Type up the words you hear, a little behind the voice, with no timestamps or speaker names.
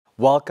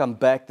Welcome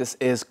back. This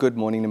is Good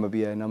Morning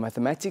Namibia. Now,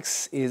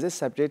 mathematics is a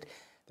subject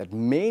that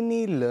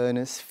many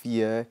learners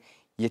fear,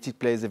 yet it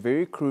plays a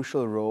very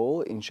crucial role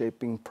in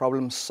shaping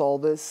problem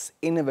solvers,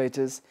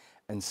 innovators,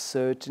 and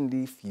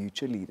certainly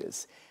future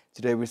leaders.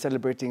 Today, we're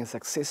celebrating a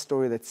success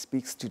story that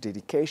speaks to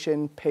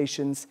dedication,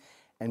 patience,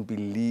 and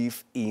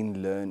belief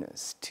in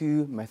learners.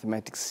 Two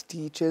mathematics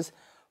teachers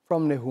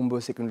from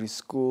Negumbo Secondary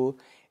School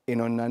in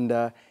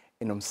Naanda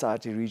in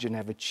Omusati Region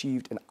have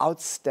achieved an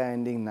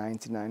outstanding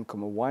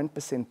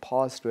 99.1%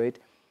 pass rate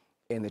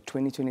in the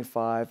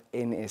 2025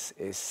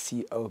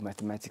 NSSCO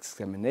Mathematics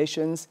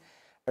examinations,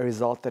 a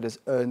result that has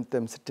earned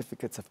them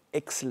certificates of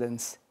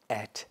excellence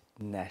at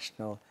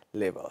national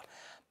level.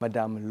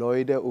 Madam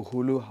Loida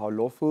Uhulu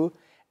Haulofu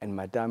and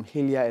Madam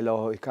Hilia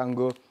Eloho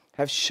Ikango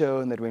have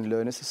shown that when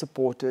learners are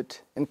supported,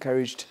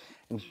 encouraged,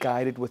 and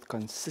guided with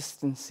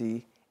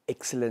consistency,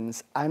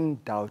 excellence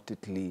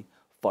undoubtedly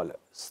follows.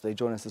 They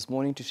join us this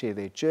morning to share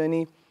their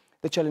journey,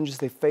 the challenges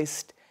they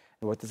faced,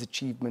 and what this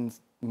achievement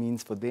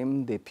means for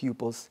them, their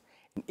pupils,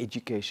 and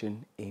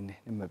education in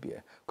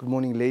Namibia. Good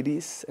morning,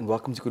 ladies, and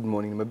welcome to Good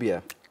Morning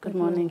Namibia. Good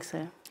morning,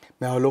 sir.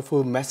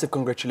 Mahalofu, massive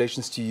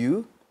congratulations to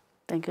you.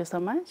 Thank you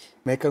so much.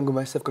 Mekango,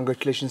 massive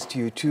congratulations to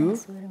you too.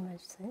 Thanks very much,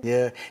 sir.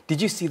 Yeah.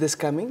 Did you see this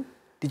coming?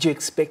 Did you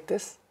expect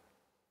this?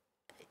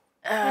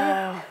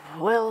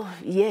 Well,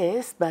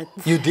 yes, but...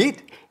 You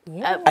did?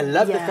 Yeah. I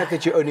love the fact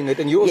that you're owning it,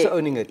 and you're also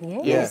owning it.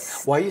 Yes.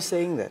 Yes. Why are you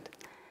saying that?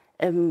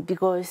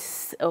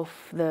 Because of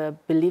the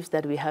beliefs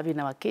that we have in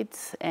our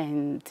kids,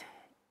 and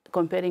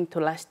comparing to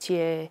last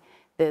year,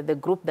 the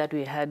group that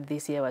we had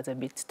this year was a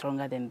bit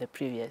stronger than the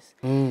previous.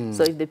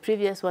 So if the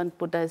previous one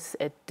put us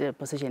at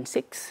position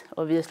 6,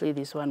 obviously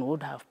this one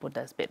would have put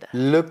us better.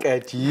 Look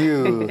at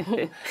you.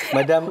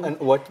 Madam, and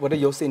what are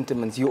your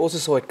sentiments? You also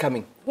saw it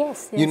coming.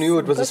 Yes, You knew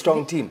it was a because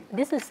strong team.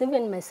 This is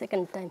even my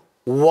second time.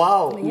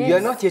 Wow. Yes. You're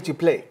not yet to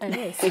play.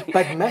 Yes.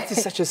 But math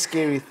is such a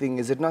scary thing.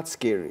 Is it not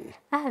scary?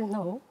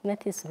 No,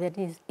 math is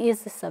very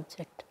easy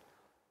subject.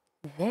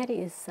 Very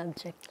easy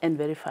subject. And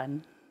very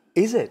fun.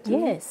 Is it?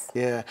 Yes.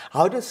 Yeah.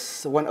 How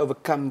does one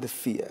overcome the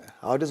fear?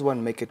 How does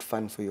one make it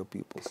fun for your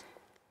pupils?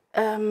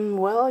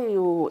 Well,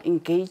 you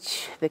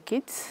engage the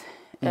kids.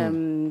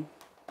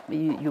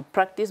 You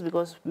practice,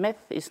 because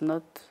math is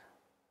not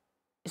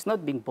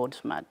being born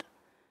smart.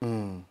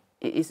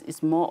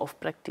 It's more of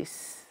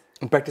practice.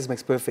 And practice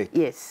makes perfect.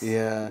 Yes.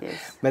 Yeah.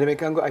 Yes. Madam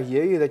Ikango, I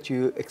hear you that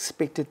you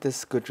expected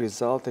this good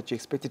result, that you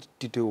expected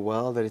to do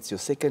well, that it's your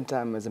second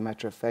time as a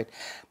matter of fact,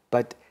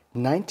 but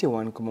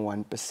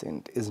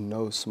 91.1% is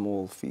no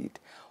small feat.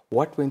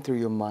 What went through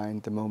your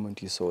mind the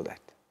moment you saw that?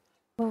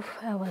 Oof,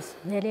 I was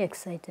very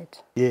excited.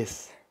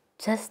 Yes.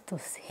 Just to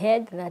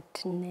hear that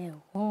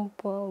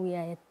Negumbo, we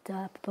are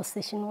at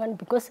position 1,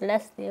 because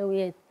last year we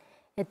were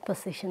at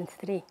position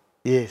 3.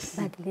 Yes.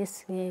 But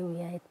this year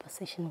we are at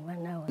position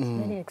 1. I was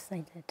very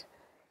excited.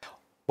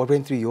 What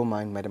went through your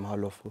mind, Madam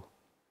Haulofu?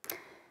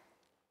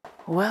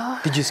 Well...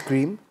 Did you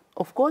scream?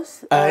 Of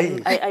course,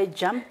 I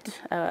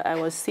jumped. I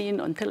was seen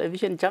on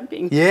television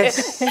jumping.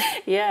 Yes.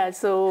 Yeah.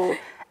 So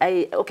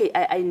I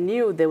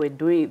knew they were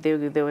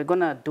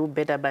gonna do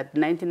better, but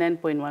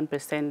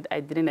 99.1%, I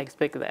didn't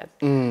expect that.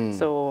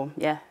 So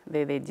yeah,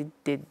 they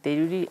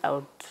really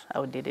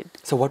outdid it.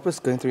 So what was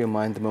going through your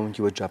mind the moment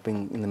you were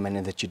jumping in the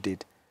manner that you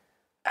did?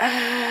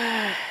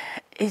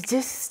 It's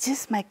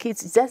just my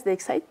kids. It's just the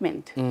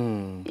excitement.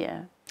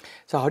 Yeah.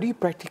 So how do you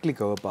practically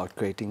go about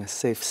creating a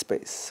safe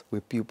space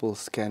where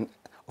pupils can,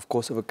 of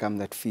course, overcome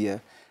that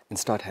fear and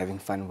start having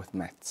fun with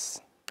maths?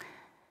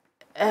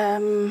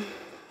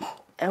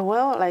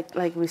 Well,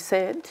 like we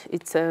said,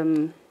 it's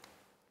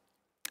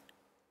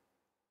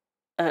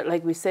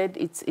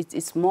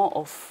it's more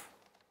of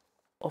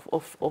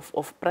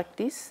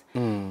practice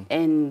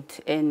and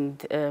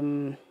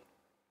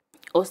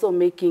also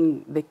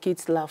making the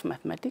kids love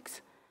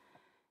mathematics.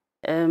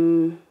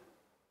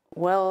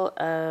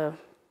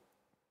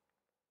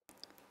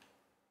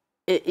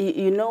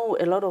 You know,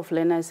 a lot of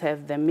learners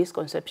have the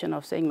misconception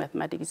of saying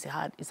mathematics is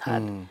hard. It's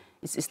hard.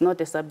 It's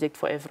not a subject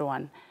for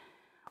everyone.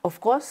 Of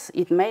course,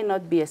 it may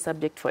not be a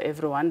subject for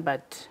everyone,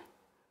 but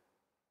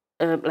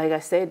like I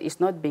said, it's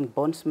not being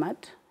born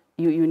smart.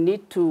 You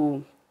need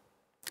to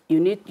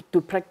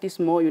practice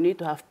more. You need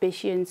to have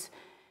patience,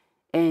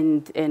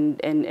 and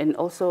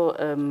also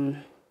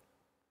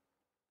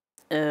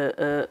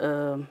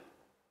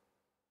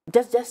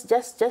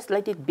just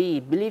let it be.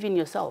 Believe in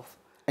yourself.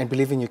 And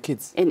believe in your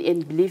kids.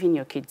 And believe in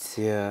your kids.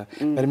 Yeah.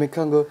 Madam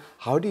Ikango,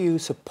 how do you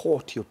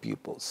support your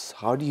pupils?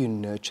 How do you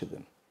nurture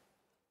them?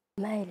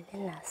 My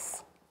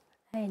learners,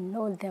 I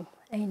know them.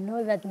 I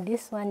know that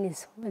this one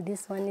is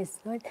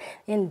not,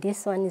 and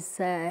this one is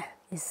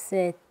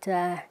at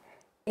A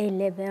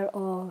level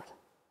or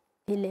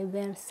B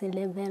level, C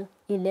level,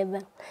 E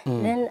level.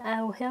 Then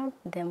I will help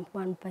them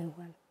one by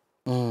one.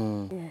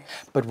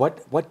 Yes. But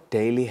what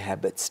daily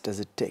habits does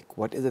it take?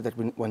 What is it that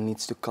one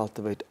needs to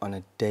cultivate on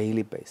a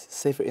daily basis?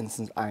 Say, for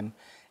instance, I'm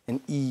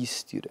an E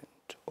student,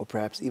 or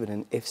perhaps even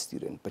an F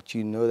student, but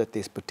you know that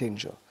there's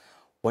potential.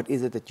 What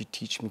is it that you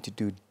teach me to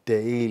do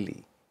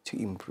daily to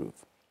improve?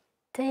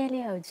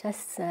 Daily, I'll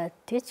just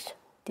teach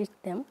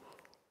them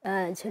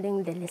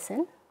during the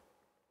lesson.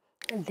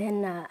 And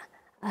then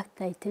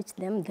after I teach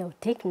them, they'll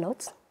take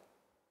notes.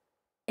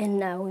 And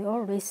we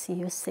always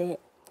use a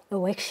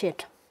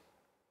worksheet.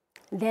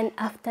 Then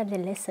after the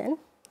lesson,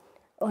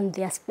 on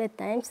their spare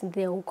times,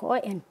 they'll go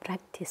and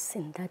practice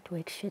in that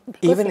worksheet.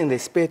 Even in their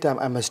spare time,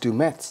 I must do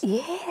maths?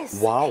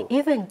 Yes. Wow.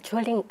 Even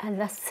during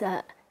others'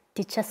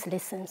 teachers'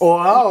 lessons. Oh,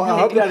 wow. I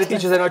hope the other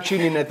teachers are not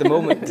tuning in at the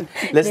moment,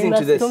 listening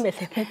to this. They must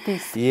do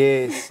mathematics.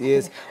 Yes,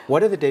 yes.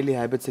 What are the daily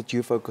habits that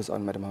you focus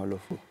on, Madam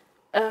Haolofu?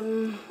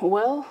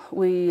 Well,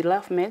 we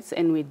love maths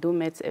and we do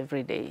maths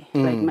every day.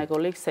 Like my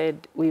colleague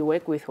said, we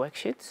work with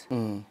worksheets,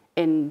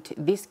 and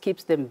this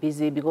keeps them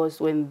busy because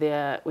when they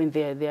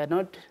are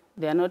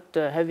not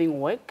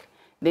having work,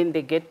 then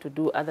they get to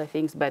do other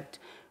things. But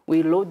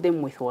we load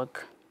them with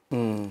work.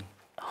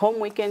 Home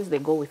weekends they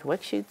go with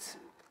worksheets.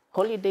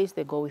 Holidays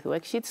they go with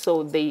worksheets.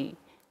 So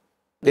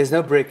There's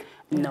no break.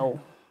 No,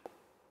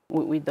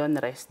 we don't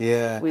rest.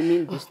 Yeah. We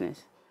mean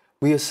business.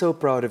 We are so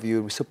proud of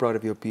you. We're so proud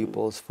of your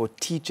pupils. For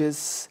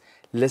teachers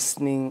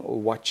listening or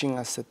watching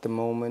us at the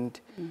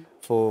moment,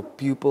 for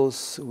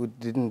pupils who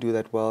didn't do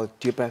that well,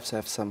 do you perhaps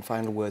have some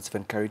final words of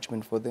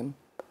encouragement for them?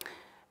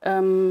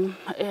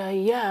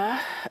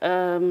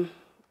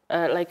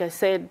 Like I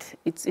said,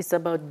 it's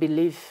about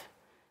belief.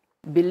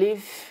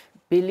 Belief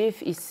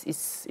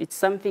is it's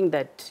something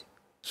that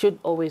should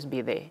always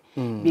be there.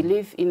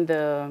 Believe in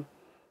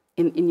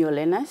your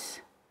learners,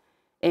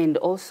 and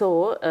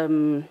also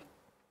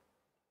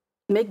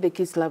make the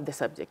kids love the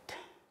subject.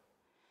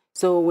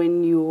 So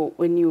when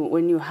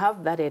you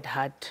have that at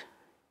heart,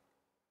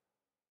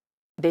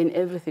 then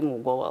everything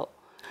will go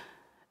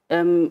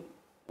well.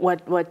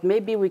 What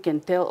maybe we can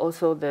tell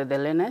also the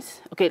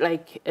learners, okay,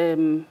 like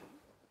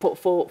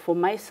for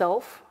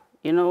myself,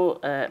 you know,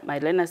 my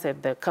learners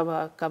have the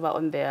cover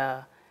on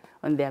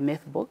their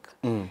math book,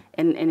 and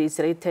it's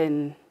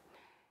written,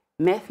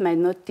 math might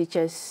not teach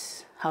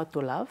us how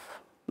to love,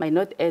 might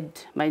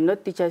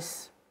not teach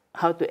us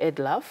how to add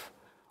love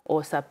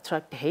or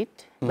subtract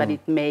hate, but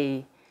it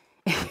may,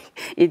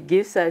 it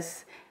gives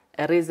us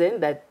a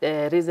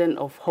reason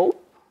of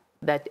hope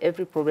that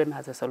every problem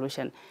has a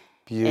solution.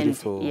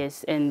 Beautiful. And,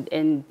 yes,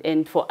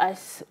 and for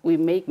us, we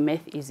make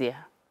math easier.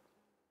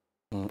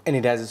 And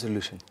it has a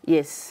solution.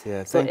 Yes.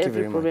 Yeah, so thank you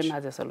every very problem much.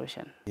 has a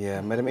solution.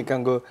 Yeah, Madam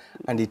Ikango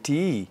and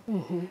Iti.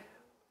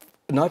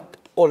 Not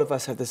all of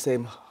us have the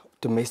same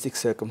domestic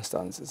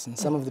circumstances, and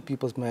some of the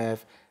peoples may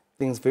have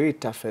things very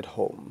tough at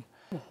home.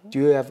 Do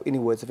you have any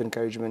words of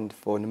encouragement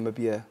for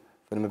Namibia,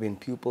 for Namibian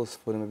pupils,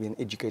 for Namibian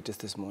educators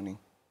this morning?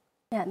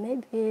 Yeah,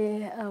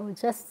 maybe I will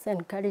just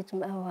encourage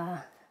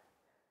our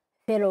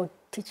fellow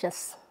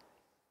teachers.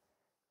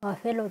 Our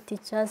fellow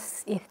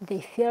teachers, if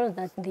they feel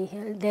that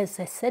there's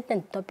a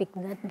certain topic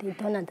that they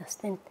don't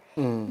understand,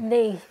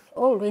 they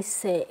always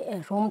say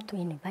a room to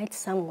invite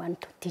someone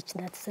to teach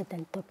that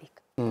certain topic.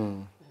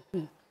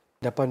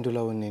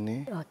 Dapandula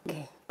Unene.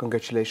 Okay.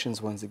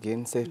 Congratulations once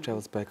again. Safe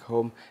travels back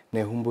home.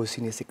 Negumbo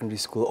Secondary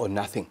School or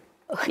nothing.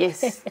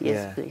 Yes, yes,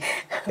 Yeah. please.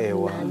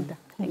 Ewa. Naanda.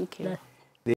 Thank you.